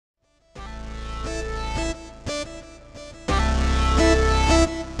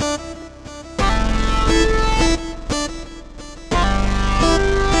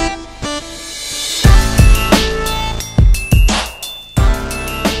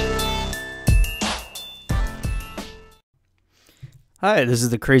Hi, this is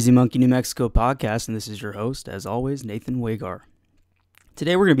the Crazy Monkey New Mexico podcast, and this is your host, as always, Nathan Wagar.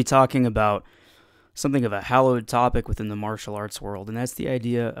 Today we're going to be talking about something of a hallowed topic within the martial arts world, and that's the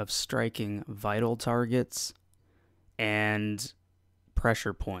idea of striking vital targets and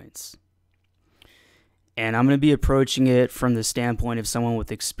pressure points. And I'm going to be approaching it from the standpoint of someone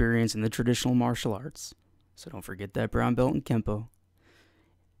with experience in the traditional martial arts, so don't forget that brown belt in Kempo,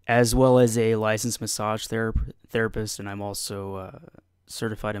 as well as a licensed massage therapist, and I'm also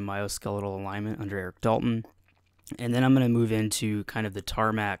certified in myoskeletal alignment under Erik Dalton. And then I'm going to move into kind of the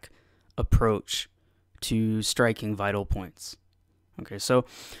TARMAC approach to striking vital points. Okay, so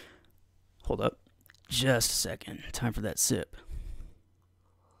hold up just a second. Time for that sip.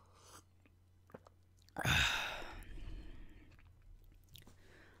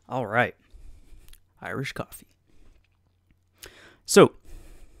 All right, Irish coffee. So,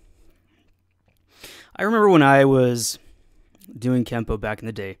 I remember when I was doing Kempo back in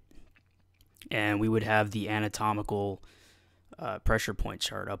the day, and we would have the anatomical pressure point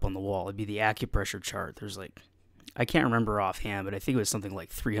chart up on the wall. It'd be the acupressure chart. There's I can't remember offhand, but I think it was something like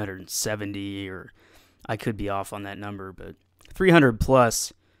 370, or I could be off on that number, but 300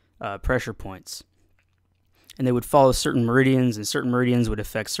 plus pressure points. And they would follow certain meridians, and certain meridians would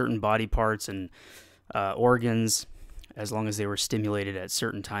affect certain body parts and organs as long as they were stimulated at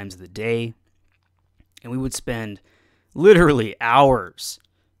certain times of the day. And we would spend literally hours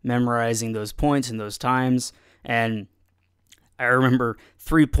memorizing those points and those times. And I remember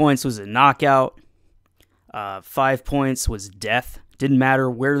 3 points was a knockout. 5 points was death. Didn't matter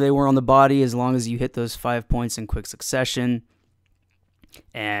where they were on the body as long as you hit those 5 points in quick succession,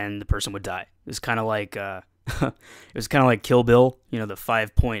 and the person would die. It was kind of like Kill Bill, the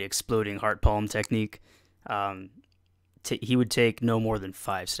 5-point exploding heart palm technique. He would take no more than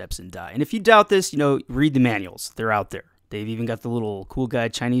 5 steps and die. And if you doubt this, read the manuals. They're out there. They've even got the little cool guy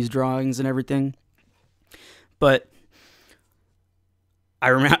Chinese drawings and everything. But I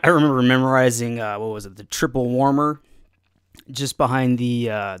remember memorizing, the triple warmer, just behind the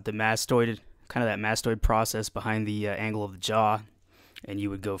mastoid, kind of that mastoid process behind the angle of the jaw. And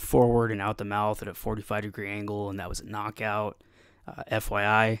you would go forward and out the mouth at a 45-degree angle, and that was a knockout.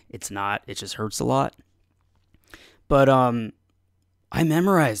 FYI, it's not. It just hurts a lot. But I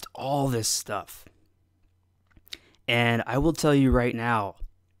memorized all this stuff. And I will tell you right now,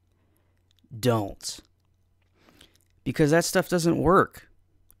 don't. Because that stuff doesn't work.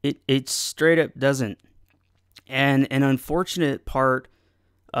 It straight up doesn't. And an unfortunate part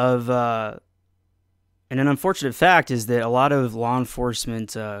of, and an unfortunate fact is that a lot of law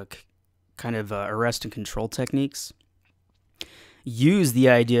enforcement arrest and control techniques use the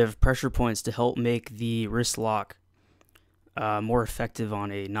idea of pressure points to help make the wrist lock more effective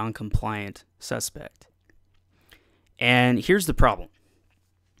on a non-compliant suspect. And here's the problem.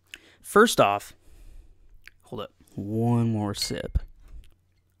 First off, hold up, one more sip.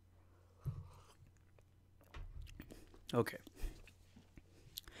 Okay.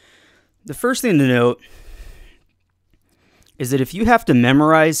 The first thing to note is that if you have to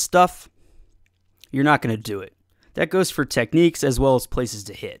memorize stuff, you're not going to do it. That goes for techniques as well as places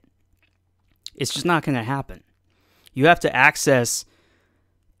to hit. It's just not going to happen. You have to access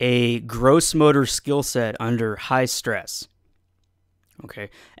a gross motor skill set under high stress. Okay.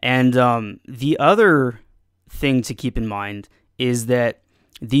 And the other thing to keep in mind is that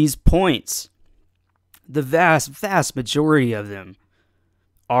these points, the vast majority of them,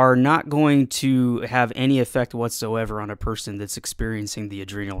 are not going to have any effect whatsoever on a person that's experiencing the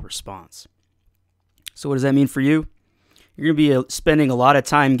adrenal response. So what does that mean for you? You're going to be spending a lot of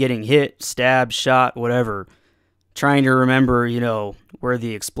time getting hit, stabbed, shot, whatever, trying to remember, where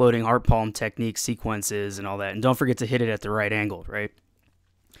the exploding heart palm technique sequence is and all that. And don't forget to hit it at the right angle, right?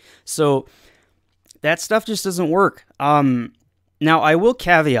 So that stuff just doesn't work. Now, I will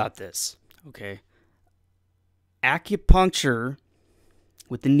caveat this, okay? Acupuncture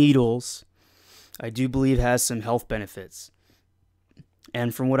with the needles, I do believe has some health benefits.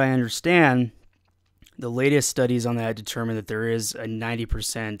 And from what I understand, the latest studies on that determine that there is a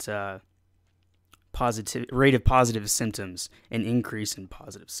 90% rate of positive symptoms, an increase in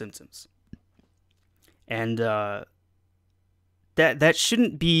positive symptoms. And that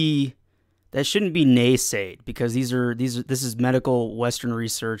shouldn't be naysayed, because this is medical Western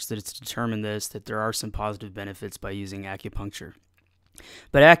research that it's determined that there are some positive benefits by using acupuncture.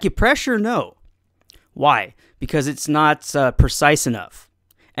 But acupressure, no. Why? Because it's not precise enough.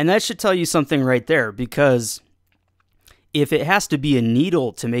 And that should tell you something right there, because if it has to be a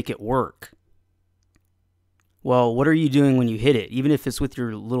needle to make it work, well, what are you doing when you hit it? Even if it's with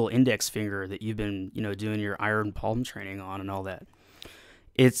your little index finger that you've been, doing your iron palm training on and all that.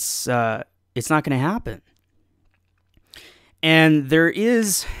 it's not going to happen. And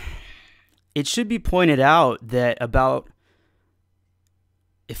it should be pointed out that about,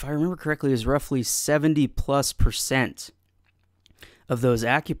 if I remember correctly, is roughly 70+% of those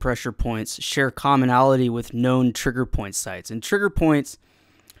acupressure points share commonality with known trigger point sites. And trigger points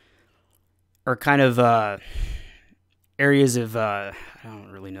are kind of areas of, I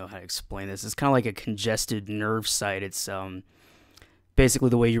don't really know how to explain this. It's kind of like a congested nerve site. It's basically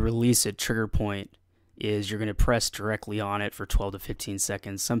the way you release a trigger point is you're going to press directly on it for 12 to 15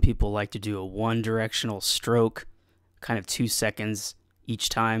 seconds. Some people like to do a one-directional stroke, kind of 2 seconds each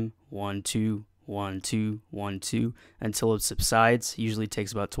time. 1, 2, 1, 2, 1, 2, until it subsides. Usually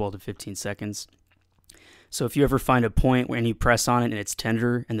takes about 12 to 15 seconds. So if you ever find a point when you press on it and it's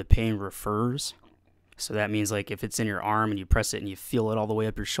tender and the pain refers, so that means like if it's in your arm and you press it and you feel it all the way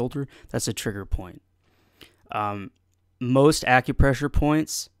up your shoulder, that's a trigger point. Most acupressure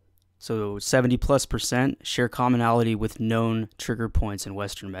points, so 70+%, share commonality with known trigger points in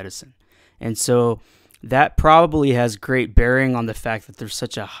Western medicine. And so that probably has great bearing on the fact that there's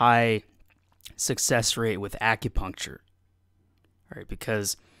such a high success rate with acupuncture, right?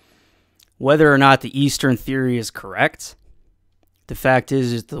 Because whether or not the Eastern theory is correct, the fact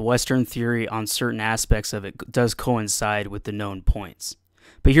is the Western theory on certain aspects of it does coincide with the known points.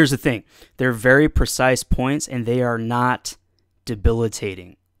 But here's the thing. They're very precise points, and they are not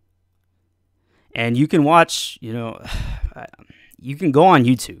debilitating. And you can watch, you can go on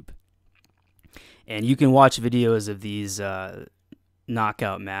YouTube, and you can watch videos of these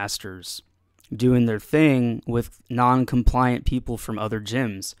knockout masters doing their thing with non-compliant people from other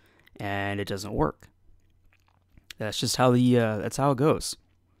gyms, and it doesn't work. That's just how that's how it goes.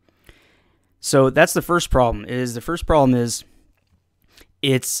 So that's the first problem. It needs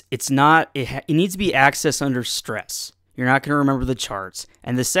to be accessed under stress. You're not going to remember the charts.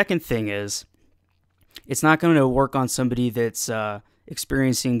 And the second thing is, it's not going to work on somebody that's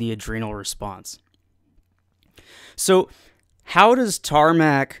experiencing the adrenal response. So how does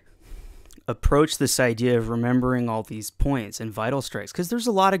TARMAC approach this idea of remembering all these points and vital strikes? Because there's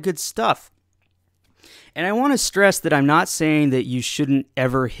a lot of good stuff. And I want to stress that I'm not saying that you shouldn't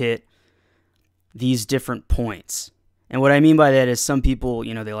ever hit these different points. And what I mean by that is some people,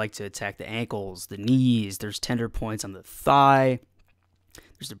 they like to attack the ankles, the knees. There's tender points on the thigh.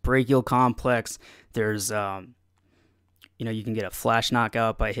 There's the brachial complex. There's, you can get a flash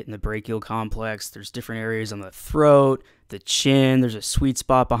knockout by hitting the brachial complex. There's different areas on the throat, the chin. There's a sweet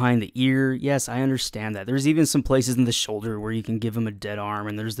spot behind the ear. Yes, I understand that. There's even some places in the shoulder where you can give them a dead arm.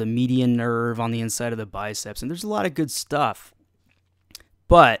 And there's the median nerve on the inside of the biceps. And there's a lot of good stuff.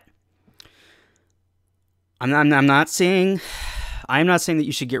 But I'm not saying that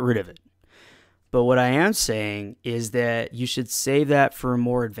you should get rid of it. But what I am saying is that you should save that for a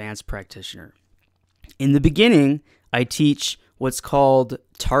more advanced practitioner. In the beginning, I teach what's called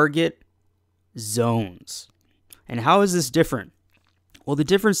target zones. And how is this different? Well, the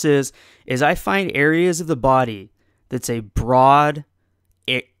difference is I find areas of the body that's a broad,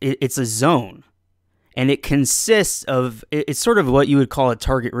 it's a zone. And it consists of, it's sort of what you would call a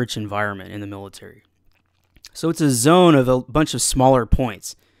target-rich environment in the military. So it's a zone of a bunch of smaller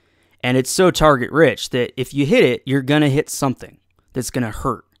points. And it's so target-rich that if you hit it, you're going to hit something that's going to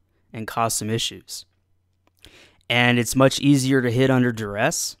hurt and cause some issues. And it's much easier to hit under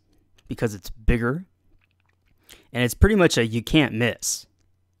duress because it's bigger. And it's pretty much you can't miss.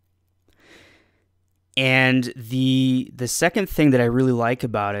 And the second thing that I really like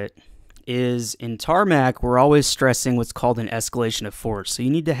about it is in TARMAC, we're always stressing what's called an escalation of force. So you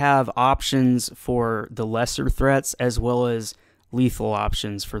need to have options for the lesser threats as well as lethal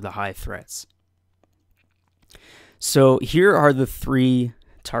options for the high threats. So here are the 3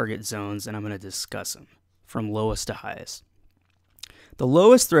 target zones, and I'm going to discuss them from lowest to highest. The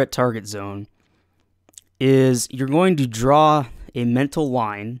lowest threat target zone is you're going to draw a mental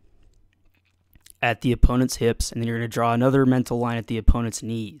line at the opponent's hips, and then you're going to draw another mental line at the opponent's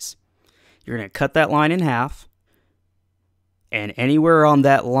knees. You're going to cut that line in half, and anywhere on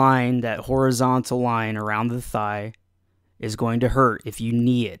that line, that horizontal line around the thigh, is going to hurt if you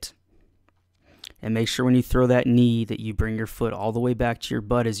knee it. And make sure when you throw that knee that you bring your foot all the way back to your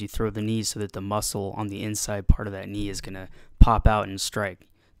butt as you throw the knee so that the muscle on the inside part of that knee is going to pop out and strike.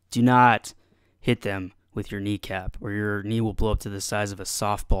 Do not hit them with your kneecap or your knee will blow up to the size of a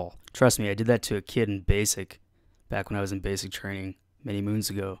softball. Trust me, I did that to a kid in basic back when I was in basic training many moons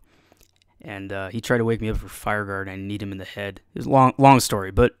ago. And he tried to wake me up for fire guard, and I kneed him in the head. It was a long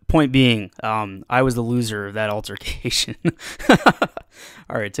story, but point being, I was the loser of that altercation.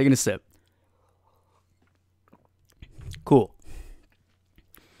 All right, taking a sip. Cool.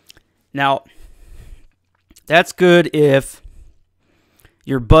 Now, that's good if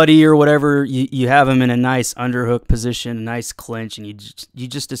your buddy or whatever, you have him in a nice underhook position, a nice clinch, and you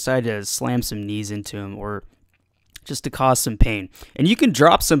just decide to slam some knees into him or just to cause some pain. And you can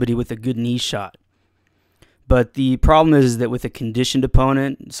drop somebody with a good knee shot. But the problem is that with a conditioned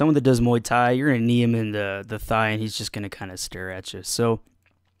opponent, someone that does Muay Thai, you're going to knee him in the thigh, and he's just going to kind of stare at you. So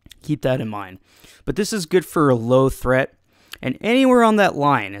keep that in mind. But this is good for a low threat. And anywhere on that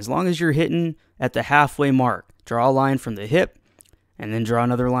line, as long as you're hitting at the halfway mark, draw a line from the hip, and then draw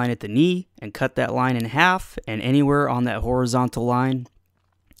another line at the knee, and cut that line in half, and anywhere on that horizontal line,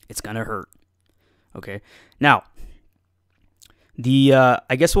 it's going to hurt. Okay? Now,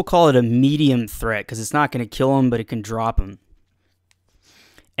 I guess we'll call it a medium threat, because it's not going to kill him, but it can drop him.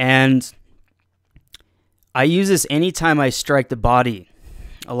 And I use this anytime I strike the body.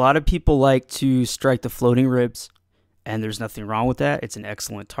 A lot of people like to strike the floating ribs, and there's nothing wrong with that. It's an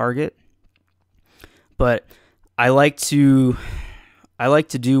excellent target. But I like to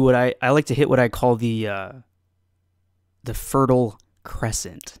do what I like to hit what I call the fertile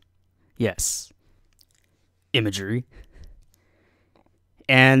crescent. Yes. Imagery.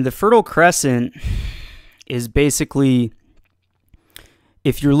 And the fertile crescent is basically,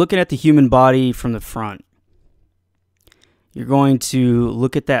 if you're looking at the human body from the front, you're going to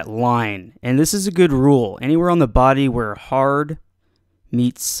look at that line. And this is a good rule. Anywhere on the body where hard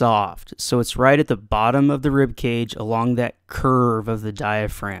meets soft. So it's right at the bottom of the rib cage along that curve of the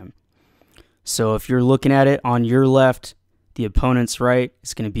diaphragm. So if you're looking at it on your left, the opponent's right,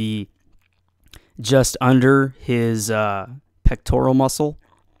 it's going to be just under his pectoral muscle.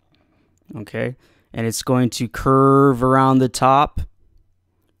 Okay. And it's going to curve around the top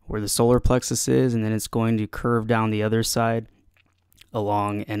where the solar plexus is, and then it's going to curve down the other side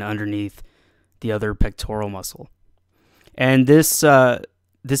along and underneath the other pectoral muscle. And this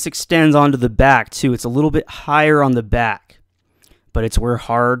extends onto the back too. It's a little bit higher on the back, but it's where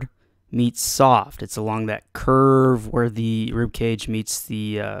hard meets soft. It's along that curve where the rib cage meets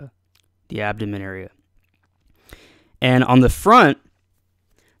the abdomen area. And on the front,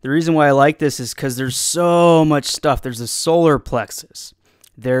 the reason why I like this is because there's so much stuff. There's the solar plexus.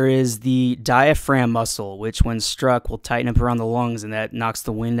 There is the diaphragm muscle, which when struck will tighten up around the lungs, and that knocks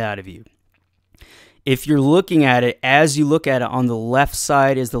the wind out of you. If you're looking at it, as you look at it, on the left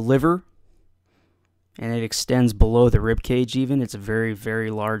side is the liver, and it extends below the rib cage even. It's a very, very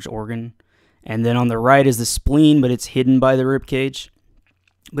large organ. And then on the right is the spleen, but it's hidden by the rib cage.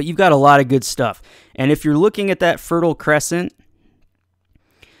 But you've got a lot of good stuff. And if you're looking at that fertile crescent,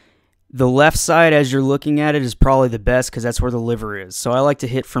 the left side as you're looking at it is probably the best because that's where the liver is. So I like to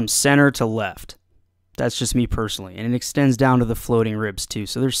hit from center to left. That's just me personally. And it extends down to the floating ribs too.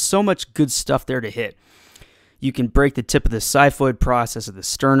 So there's so much good stuff there to hit. You can break the tip of the xiphoid process of the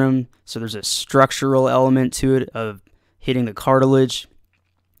sternum. So there's a structural element to it of hitting the cartilage.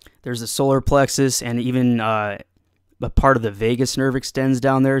 There's the solar plexus, and even a part of the vagus nerve extends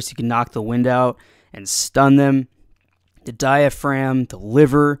down there, so you can knock the wind out and stun them. The diaphragm, the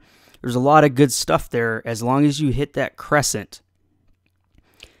liver. There's a lot of good stuff there as long as you hit that crescent.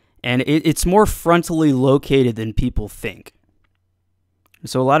 And it's more frontally located than people think.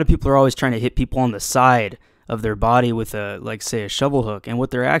 So a lot of people are always trying to hit people on the side of their body with like say a shovel hook. And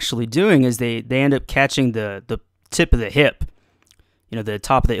what they're actually doing is they end up catching the tip of the hip, the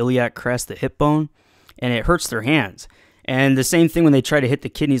top of the iliac crest, the hip bone, and it hurts their hands. And the same thing when they try to hit the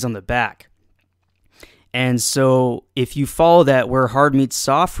kidneys on the back. And so if you follow that where hard meets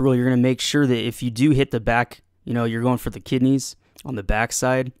soft rule, you're going to make sure that if you do hit the back, you're going for the kidneys on the back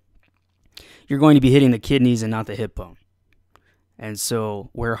side, you're going to be hitting the kidneys and not the hip bone. And so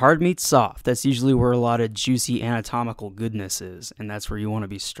where hard meets soft, that's usually where a lot of juicy anatomical goodness is, and that's where you want to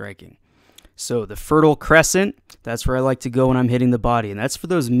be striking. So the fertile crescent, that's where I like to go when I'm hitting the body, and that's for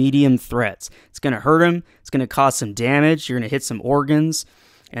those medium threats. It's going to hurt him. It's going to cause some damage. You're going to hit some organs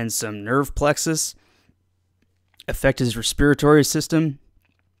and some nerve plexus, affect his respiratory system,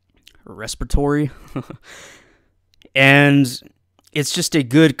 or respiratory, and it's just a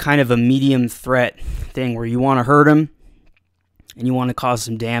good kind of a medium threat thing where you want to hurt him and you want to cause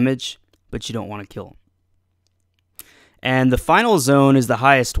some damage, but you don't want to kill him. And the final zone is the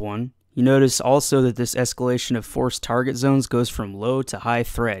highest one. You notice also that this escalation of force target zones goes from low to high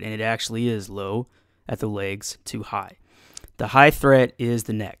threat, and it actually is low at the legs to high. The high threat is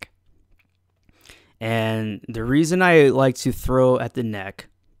the neck. And the reason I like to throw at the neck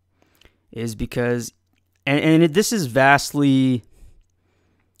is because, this is vastly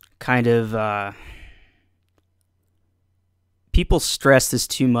kind of, people stress this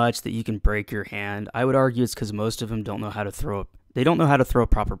too much that you can break your hand. I would argue it's because most of them don't know how to throw They don't know how to throw a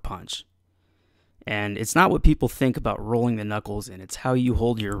proper punch. And it's not what people think about rolling the knuckles in. It's how you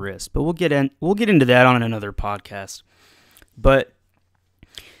hold your wrist. But we'll get into that on another podcast. But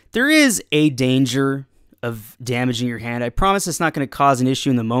there is a danger of damaging your hand. I promise it's not going to cause an issue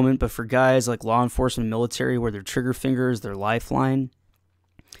in the moment, but for guys like law enforcement, military, where their trigger finger is their lifeline,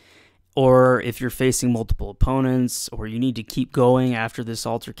 or if you're facing multiple opponents, or you need to keep going after this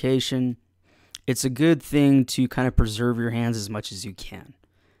altercation, it's a good thing to kind of preserve your hands as much as you can.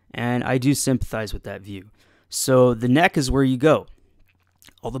 And I do sympathize with that view. So the neck is where you go.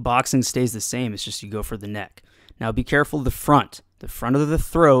 All the boxing stays the same. It's just you go for the neck. Now be careful of the front. The front of the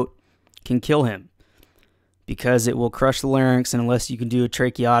throat can kill him because it will crush the larynx, and unless you can do a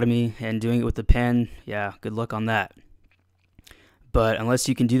tracheotomy, and doing it with the pen, yeah, good luck on that. But unless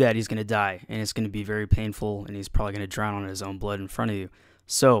you can do that, he's going to die, and it's going to be very painful, and he's probably going to drown on his own blood in front of you.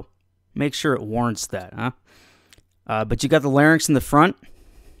 So make sure it warrants that, huh? But you got the larynx in the front.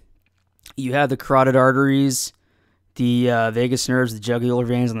 You have the carotid arteries, the vagus nerves, the jugular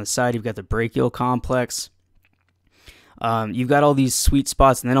veins on the side. You've got the brachial complex. You've got all these sweet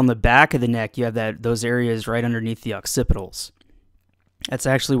spots, and then on the back of the neck, you have those areas right underneath the occipitals. That's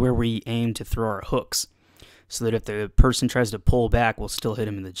actually where we aim to throw our hooks, so that if the person tries to pull back, we'll still hit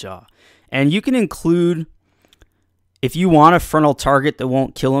him in the jaw. And you can include, if you want a frontal target that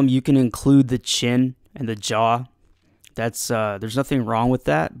won't kill him, you can include the chin and the jaw. That's there's nothing wrong with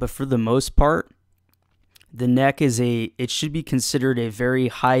that, but for the most part, the neck it should be considered a very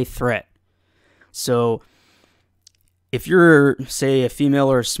high threat. So if you're, say, a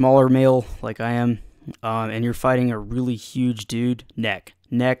female or a smaller male like I am, and you're fighting a really huge dude, neck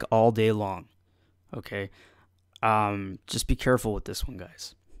all day long. Okay, just be careful with this one,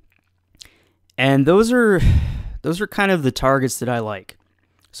 guys. And those are kind of the targets that I like.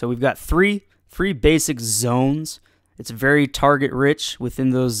 So we've got three basic zones. It's very target rich within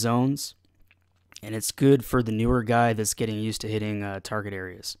those zones, and it's good for the newer guy that's getting used to hitting target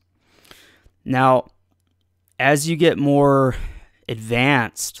areas. Now, as you get more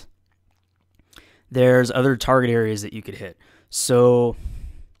advanced, there's other target areas that you could hit. So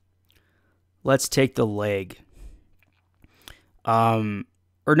let's take the leg. Or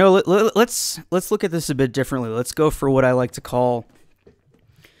no, let's look at this a bit differently. Let's go for what I like to call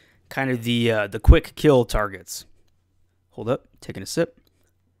kind of the quick kill targets. Hold up, taking a sip.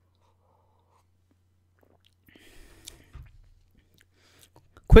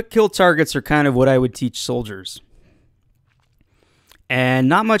 Quick kill targets are kind of what I would teach soldiers. And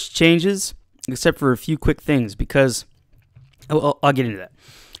not much changes except for a few quick things, because I'll get into that.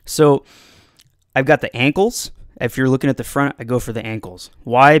 So I've got the ankles. If you're looking at the front, I go for the ankles.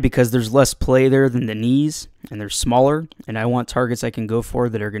 Why? Because there's less play there than the knees, and they're smaller, and I want targets I can go for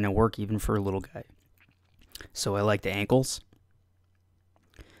that are going to work even for a little guy. So I like the ankles.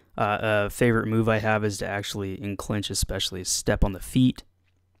 A favorite move I have is to actually, in clinch especially, step on the feet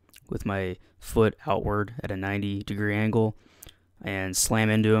with my foot outward at a 90-degree angle and slam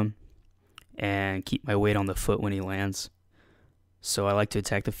into him and keep my weight on the foot when he lands. So I like to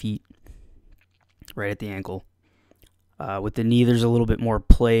attack the feet right at the ankle. With the knee, there's a little bit more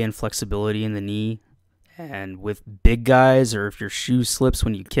play and flexibility in the knee. And with big guys, or if your shoe slips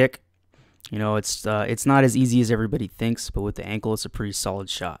when you kick, you know, it's not as easy as everybody thinks, but with the ankle, it's a pretty solid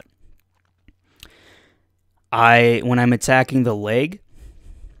shot. When I'm attacking the leg,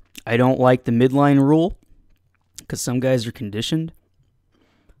 I don't like the midline rule because some guys are conditioned.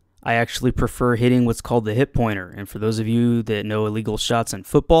 I actually prefer hitting what's called the hip pointer. And for those of you that know illegal shots in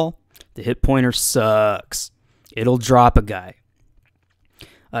football, the hip pointer sucks. It'll drop a guy.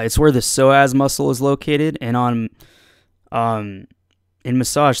 It's where the psoas muscle is located, and in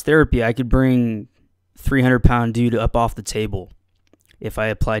massage therapy, I could bring 300-pound dude up off the table if I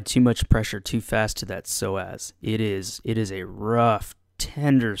applied too much pressure too fast to that psoas. It is a rough,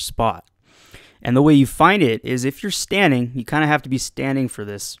 tender spot. And the way you find it is if you're standing, you kind of have to be standing for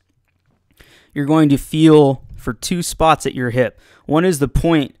this. You're going to feel for two spots at your hip. One is the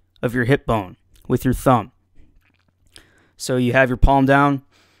point of your hip bone with your thumb. So you have your palm down,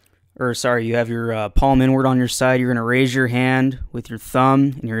 you have your palm inward on your side. You're going to raise your hand with your thumb,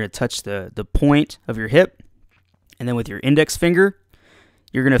 and you're going to touch the point of your hip. And then with your index finger,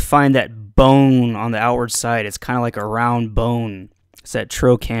 you're going to find that bone on the outward side. It's kind of like a round bone. It's that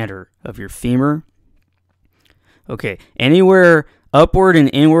trochanter of your femur. Okay, anywhere upward and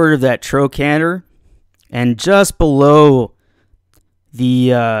inward of that trochanter, and just below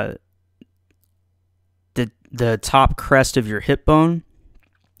the top crest of your hip bone,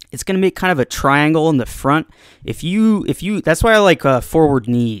 it's going to make kind of a triangle in the front. If you that's why I like forward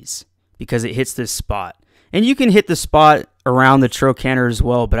knees, because it hits this spot. And you can hit the spot around the trochanter as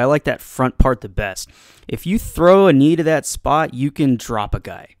well, but I like that front part the best. If you throw a knee to that spot, you can drop a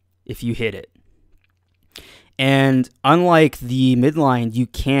guy if you hit it. And unlike the midline, you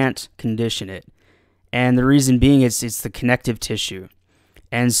can't condition it. And the reason being is it's the connective tissue.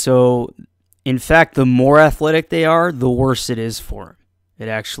 And so, in fact, the more athletic they are, the worse it is for them. It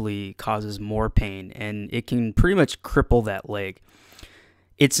actually causes more pain, and it can pretty much cripple that leg.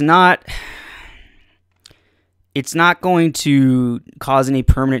 It's not going to cause any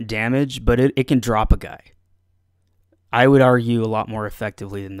permanent damage, but it can drop a guy. I would argue a lot more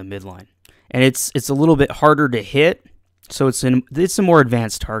effectively than the midline. And it's a little bit harder to hit, so it's a more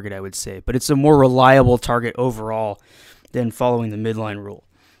advanced target, I would say. But it's a more reliable target overall than following the midline rule.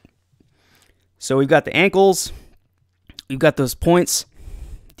 So we've got the ankles. We've got those points,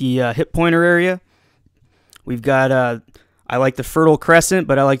 the hip pointer area. We've got, I like the fertile crescent,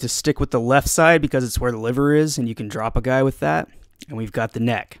 but I like to stick with the left side because it's where the liver is, and you can drop a guy with that. And we've got the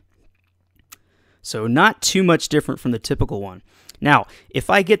neck. So not too much different from the typical one. Now, if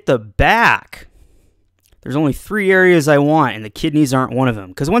I get the back, there's only 3 areas I want, and the kidneys aren't one of them.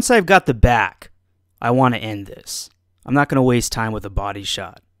 Because once I've got the back, I want to end this. I'm not going to waste time with a body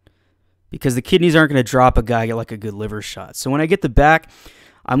shot. Because the kidneys aren't going to drop a guy like a good liver shot. So when I get the back,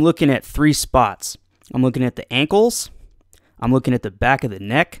 I'm looking at 3 spots. I'm looking at the ankles. I'm looking at the back of the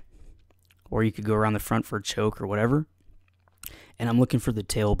neck. Or you could go around the front for a choke or whatever. And I'm looking for the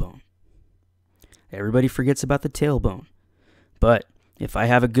tailbone. Everybody forgets about the tailbone. But if I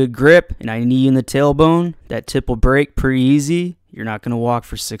have a good grip and I knee in the tailbone, that tip will break pretty easy. You're not going to walk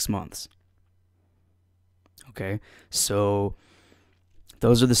for 6 months. Okay, so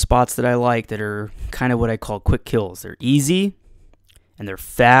those are the spots that I like that are kind of what I call quick kills. They're easy, and they're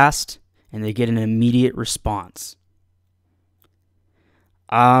fast, and they get an immediate response.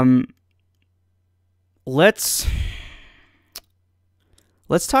 Let's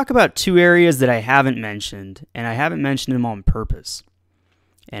talk about 2 areas that I haven't mentioned, and I haven't mentioned them on purpose.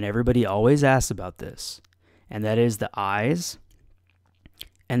 And everybody always asks about this, and that is the eyes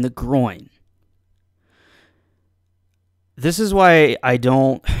and the groin. This is why I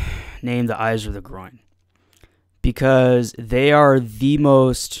don't name the eyes or the groin, because they are the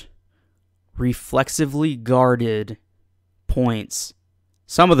most reflexively guarded points,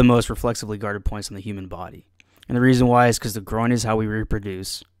 some of the most reflexively guarded points in the human body. And the reason why is because the groin is how we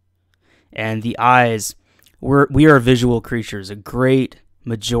reproduce. And the eyes, we are visual creatures. A great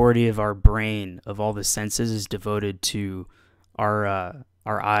majority of our brain, of all the senses, is devoted to our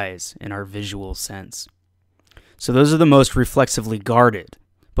eyes and our visual sense. So those are the most reflexively guarded,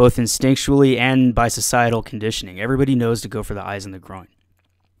 both instinctually and by societal conditioning. Everybody knows to go for the eyes and the groin.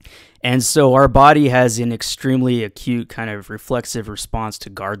 And so our body has an extremely acute kind of reflexive response to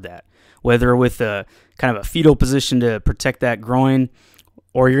guard that, whether with a kind of a fetal position to protect that groin,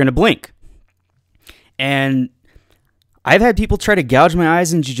 or you're going to blink. And I've had people try to gouge my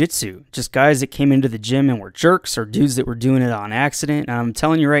eyes in jiu-jitsu, just guys that came into the gym and were jerks, or dudes that were doing it on accident. And I'm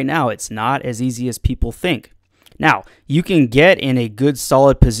telling you right now, it's not as easy as people think. Now, you can get in a good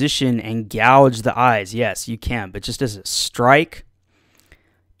solid position and gouge the eyes. Yes, you can, but just as a strike,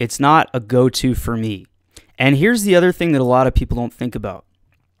 it's not a go-to for me. And here's the other thing that a lot of people don't think about.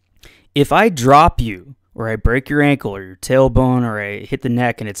 If I drop you, or I break your ankle or your tailbone, or I hit the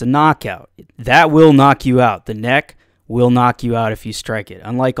neck and it's a knockout, that will knock you out. The neck will knock you out if you strike it.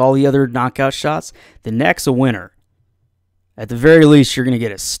 Unlike all the other knockout shots, the neck's a winner. At the very least, you're going to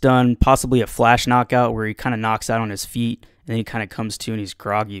get a stun, possibly a flash knockout where he kind of knocks out on his feet and then he kind of comes to and he's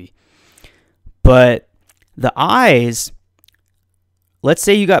groggy. But the eyes, let's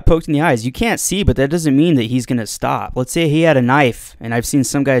say you got poked in the eyes. You can't see, but that doesn't mean that he's going to stop. Let's say he had a knife, and I've seen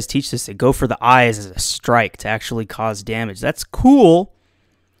some guys teach this. They go for the eyes as a strike to actually cause damage. That's cool,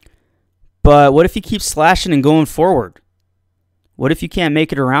 but what if he keeps slashing and going forward? What if you can't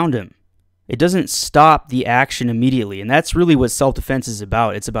make it around him? It doesn't stop the action immediately, and that's really what self-defense is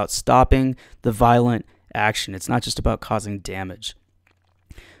about. It's about stopping the violent action. It's not just about causing damage.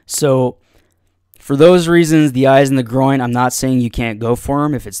 So for those reasons, the eyes and the groin, I'm not saying you can't go for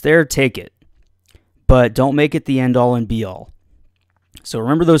them. If it's there, take it. But don't make it the end-all and be-all. So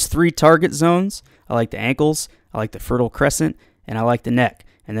remember those 3 target zones? I like the ankles, I like the fertile crescent, and I like the neck.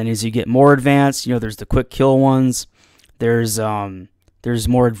 And then as you get more advanced, there's the quick kill ones. There's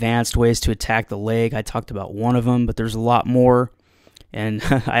more advanced ways to attack the leg. I talked about one of them, but there's a lot more. And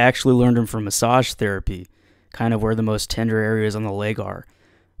I actually learned them from massage therapy, kind of where the most tender areas on the leg are.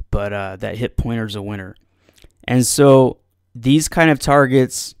 But that hip pointer is a winner. And so these kind of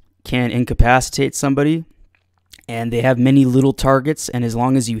targets can incapacitate somebody, and they have many little targets, and as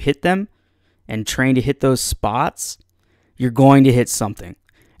long as you hit them and train to hit those spots, you're going to hit something.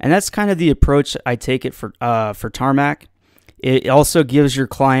 And that's kind of the approach I take it for TARMAC. It also gives your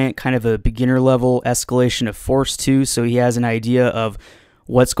client kind of a beginner level escalation of force too, so he has an idea of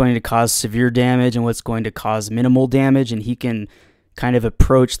what's going to cause severe damage and what's going to cause minimal damage, and he can kind of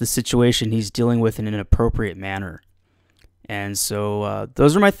approach the situation he's dealing with in an appropriate manner. And so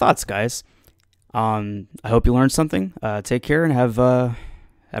those are my thoughts, guys. I hope you learned something. Take care and have a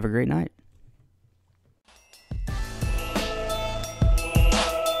great night.